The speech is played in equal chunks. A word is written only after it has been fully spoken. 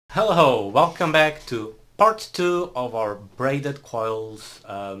Hello, welcome back to part 2 of our braided coils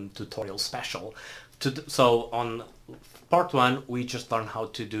tutorial special. So on part 1 we just learned how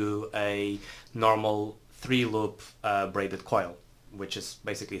to do a normal 3-loop braided coil, which is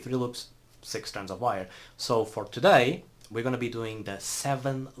basically 3 loops, 6 strands of wire. So for today we're going to be doing the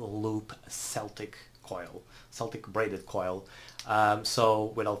 7-loop Celtic coil, Celtic braided coil.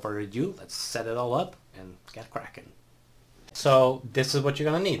 So without further ado, let's set it all up and get cracking. So this is what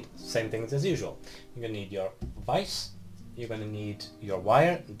you're gonna need. Same things as usual. You're gonna need your vise, you're gonna need your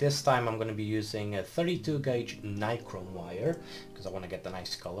wire. This time I'm gonna be using a 32 gauge nichrome wire because I want to get the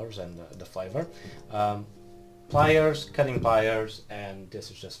nice colors and the flavor. Pliers, cutting pliers, and this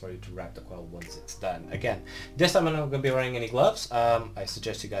is just for you to wrap the coil once it's done. Again, this time I'm not gonna be wearing any gloves. I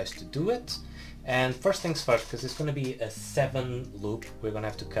suggest you guys to do it. And first things first, because it's gonna be a 7-loop, we're gonna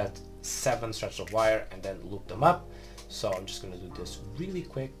have to cut 7 strands of wire and then loop them up. So I'm just going to do this really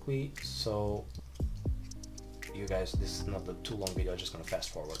quickly, so you guys, this is not a too long video, I'm just going to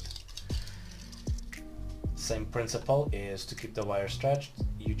fast forward. Same principle is to keep the wire stretched.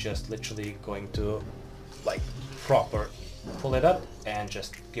 You just literally going to like proper pull it up and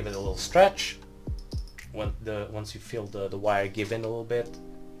just give it a little stretch. Once you feel the wire give in a little bit,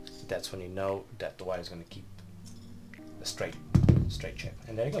 that's when you know that the wire is going to keep a straight shape.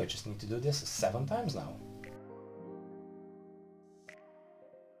 And there you go, you just need to do this 7 times now.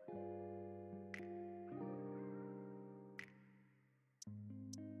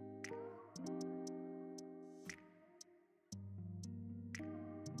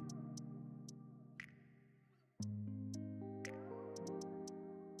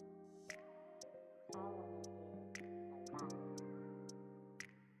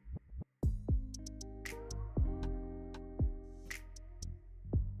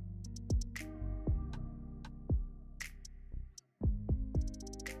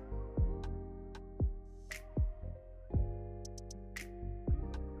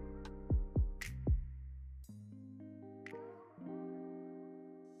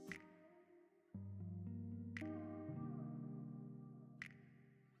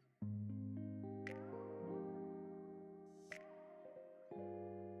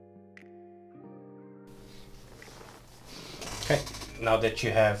 Okay, now that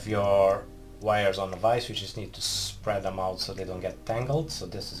you have your wires on the vise, you just need to spread them out so they don't get tangled. So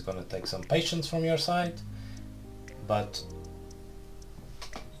this is going to take some patience from your side, but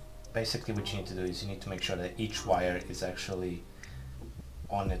basically what you need to do is you need to make sure that each wire is actually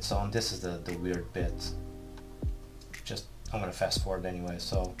on its own. This is the weird bit. I'm going to fast forward anyway,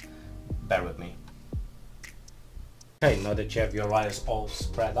 so bear with me. Okay, now that you have your wires all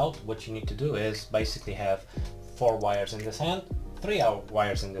spread out, what you need to do is basically have 4 wires in this hand, 3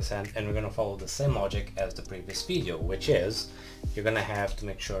 wires in this hand, and we're going to follow the same logic as the previous video, which is you're going to have to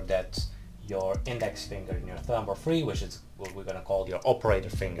make sure that your index finger and your thumb are free, which is what we're going to call your operator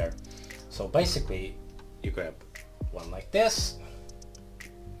finger. So basically you grab one like this.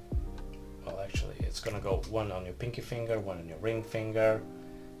 Well, actually it's going to go one on your pinky finger, one on your ring finger,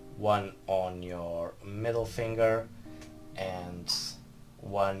 one on your middle finger, and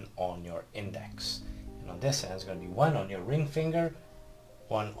one on your index. And on this hand, it's going to be one on your ring finger,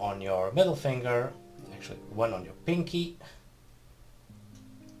 one on your middle finger, actually one on your pinky,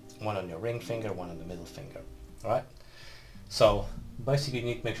 one on your ring finger, one on the middle finger. Alright? So basically you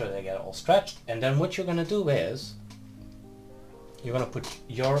need to make sure they get all stretched, and then what you're going to do is you're going to put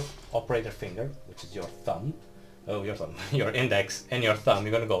your operator finger, which is your thumb, your index and your thumb,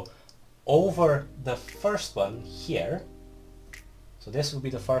 you're going to go over the first one here. So this will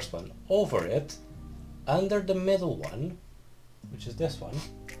be the first one, over it, under the middle one, which is this one,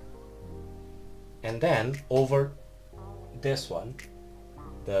 and then over this one,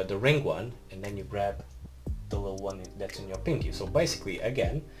 the ring one, and then you grab the little one that's in your pinky. So basically,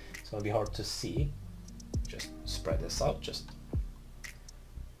 again, it's going to be hard to see. Just spread this out,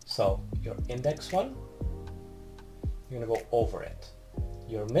 so your index one, you're going to go over it.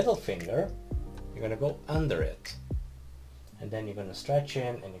 Your middle finger, you're going to go under it. And then you're going to stretch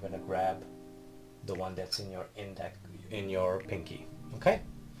in and you're going to grab the one that's in your index, in your pinky. Okay?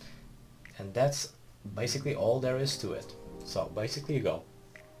 And that's basically all there is to it. So basically you go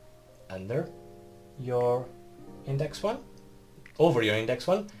under your index one, over your index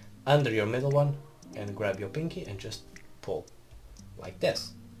one, under your middle one, and grab your pinky and just pull like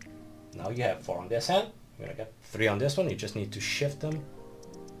this. Now you have 4 on this hand, you're going to get 3 on this one. You just need to shift them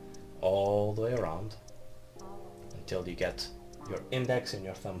all the way around until you get your index and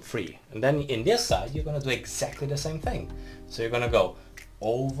your thumb free. And then in this side, you're going to do exactly the same thing. So you're going to go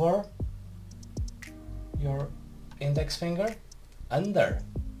over your index finger, under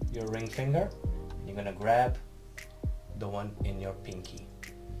your ring finger, and you're gonna grab the one in your pinky.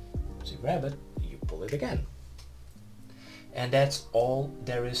 So you grab it, you pull it again. And that's all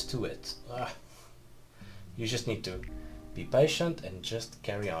there is to it. You just need to be patient and just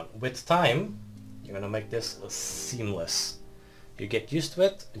carry on. With time, you're gonna make this seamless. You get used to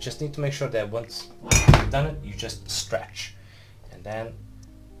it, you just need to make sure that once you've done it, you just stretch. And then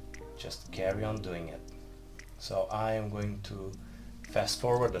just carry on doing it. So I am going to fast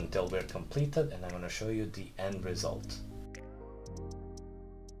forward until we're completed, and I'm going to show you the end result.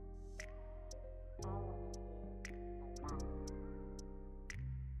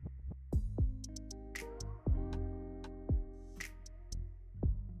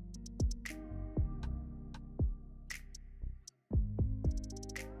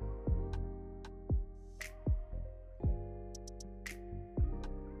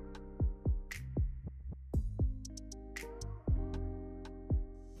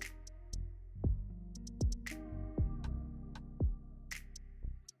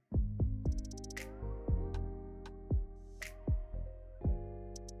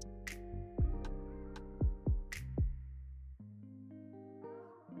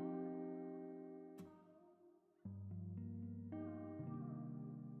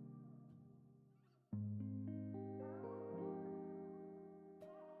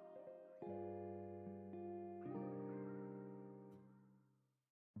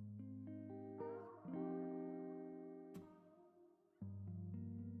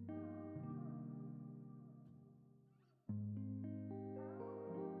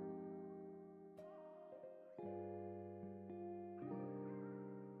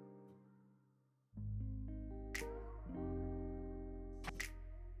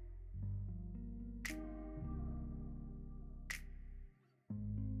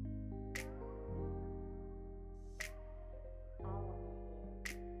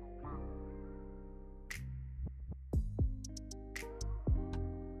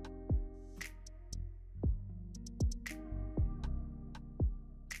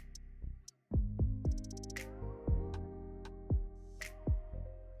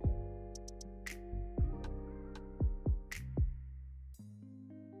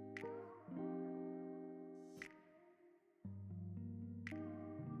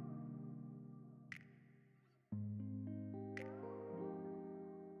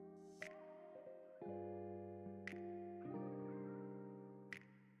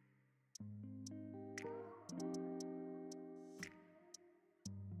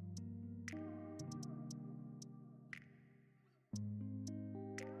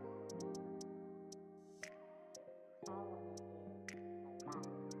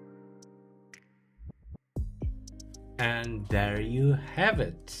 And there you have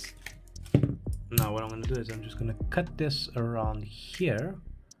it. Now what I'm going to do is I'm just going to cut this around here.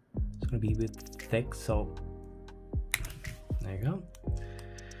 It's going to be a bit thick, so there you go.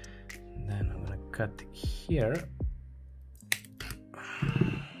 And then I'm going to cut here.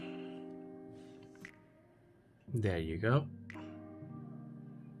 There you go.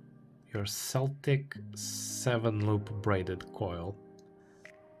 Your Celtic 7-loop braided coil.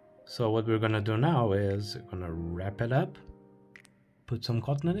 So what we're gonna do now is we're gonna wrap it up, put some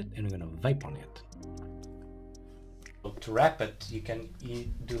cotton in it, and we're gonna vape on it. To wrap it, you can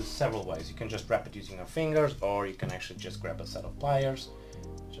do several ways. You can just wrap it using your fingers, or you can actually just grab a set of pliers,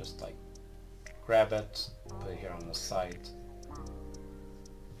 just like grab it, put it here on the side,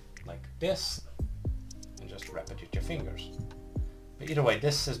 like this, and just wrap it with your fingers. But either way,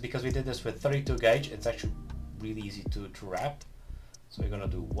 this is because we did this with 32 gauge, it's actually really easy to wrap. So we're gonna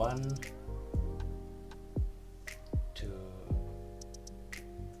do 1, 2,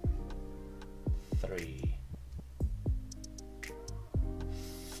 3,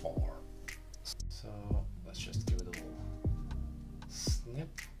 4. So let's just give it a little snip.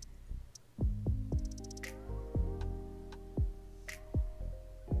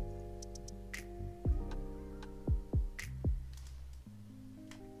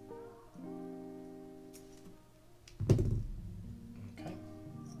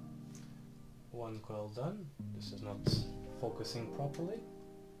 One coil done. This is not focusing properly.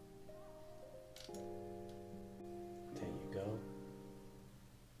 There you go.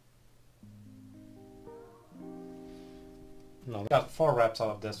 Now we got 4 wraps out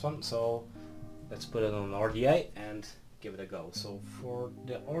of this one, so let's put it on RDA and give it a go. So for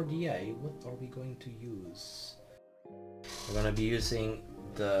the RDA, what are we going to use? We're going to be using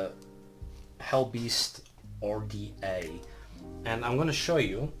the Hellbeast RDA. And I'm going to show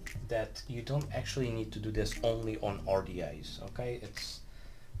you that you don't actually need to do this only on RDAs, okay? It's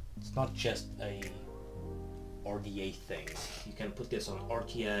not just a RDA things. You can put this on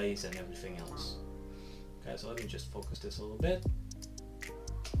RTAs and everything else. Okay, so let me just focus this a little bit.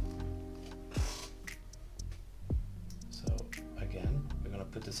 So again, we're gonna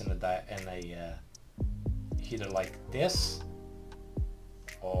put this in a either like this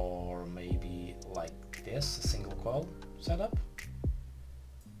or maybe like this, a single coil setup.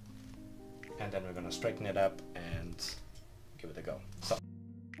 And then we're gonna straighten it up and give it a go. So.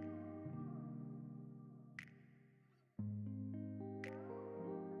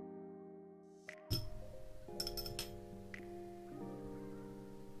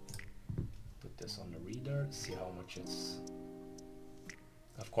 Put this on the reader, see how much it's...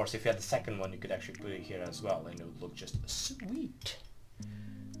 Of course, if you had the second one, you could actually put it here as well and it would look just sweet.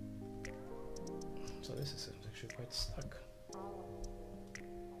 So this is actually quite stuck.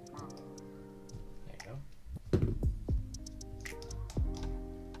 There you go.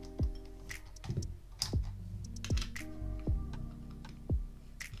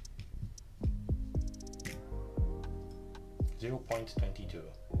 0.22.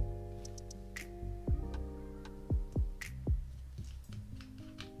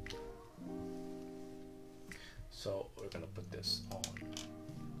 So we're gonna put this on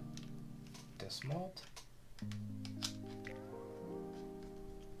this mod.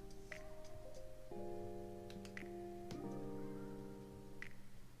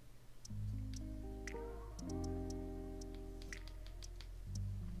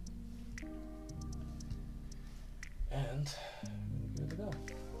 And give it a go.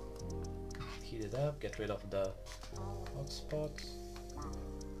 Heat it up, get rid of the hot spots.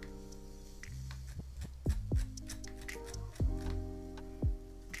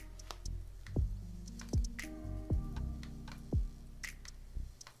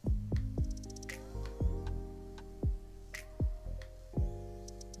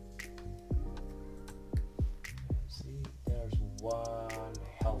 See, there's one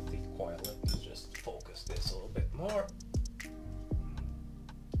healthy coil. Let's just focus this a little bit more.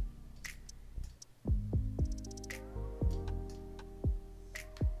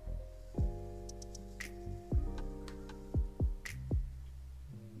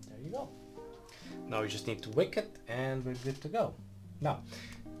 There you go. Now we just need to wick it and we're good to go. Now,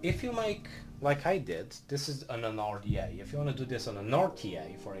 if you make, like I did, this is on an RDA. If you want to do this on an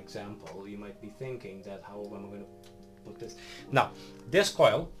RTA, for example, you might be thinking that how am I going to put this? Now, this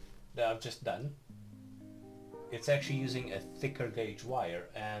coil that I've just done, it's actually using a thicker gauge wire,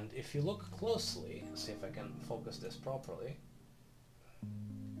 and if you look closely, see if I can focus this properly.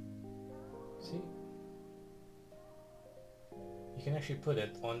 See? You can actually put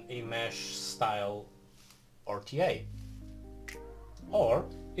it on a mesh style RTA. Or,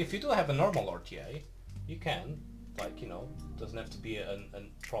 if you do have a normal RTA, you can, like, you know, doesn't have to be a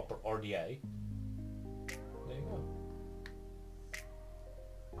proper RDA. There you go.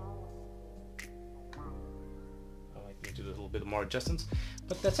 I might need to do a little bit more adjustments,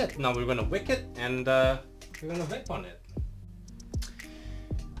 but that's it. Now we're gonna wick it and we're gonna vape on it.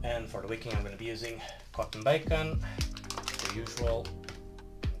 And for the wicking, I'm gonna be using cotton bacon, the usual.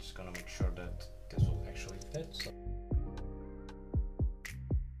 I'm just gonna make sure that this will actually fit. So.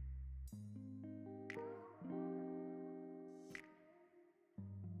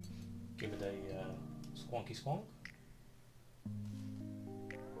 Give it a squonky squonk.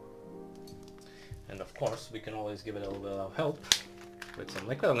 And of course, we can always give it a little bit of help with some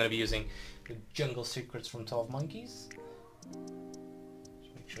liquid. I'm going to be using the Jungle Secrets from 12 Monkeys.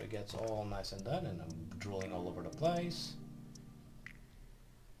 Just make sure it gets all nice and done, and I'm drooling all over the place.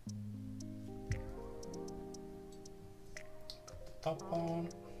 Put the top on.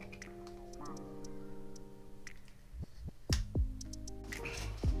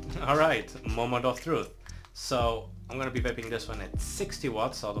 Alright, moment of truth. So I'm gonna be vaping this one at 60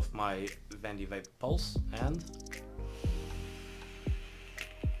 watts out of my Vandy Vape Pulse, and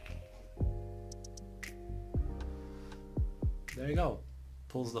there you go.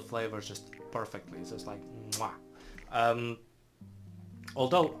 Pulls the flavors just perfectly. It's just like mwah.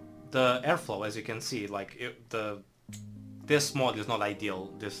 Although the airflow, as you can see, like this mod is not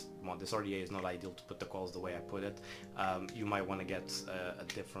ideal. This RDA is not ideal to put the coils the way I put it. You might want to get a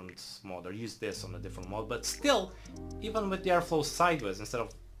different mod or use this on a different mod, but still, even with the airflow sideways, instead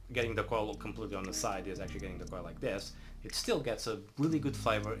of getting the coil completely on the side, it's actually getting the coil like this, it still gets a really good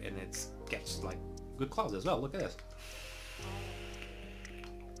flavor, and it gets like good clouds as well. Look at this.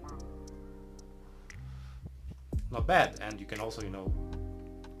 Not bad. And you can also, you know,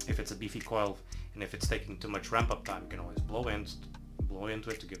 if it's a beefy coil and if it's taking too much ramp up time, you can always blow into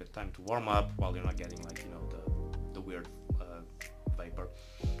it to give it time to warm up while you're not getting, like, you know, the weird vapor.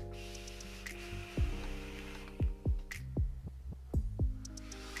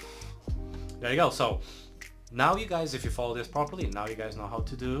 there you go. So now you guys, if you follow this properly, now you guys know how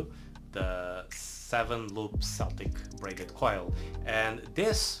to do the 7-loop Celtic braided coil, and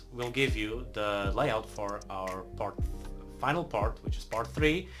this will give you the layout for our final part, which is part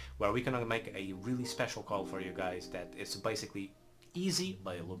 3, where we're gonna make a really special coil for you guys that is basically easy,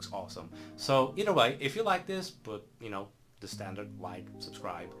 but it looks awesome. So either way, if you like this, put, you know, the standard like,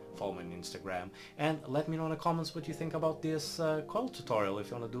 subscribe, follow me on Instagram, and let me know in the comments what you think about this coil tutorial,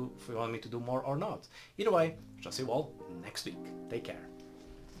 if you want me to do more or not. Either way, I'll see you all next week. Take care.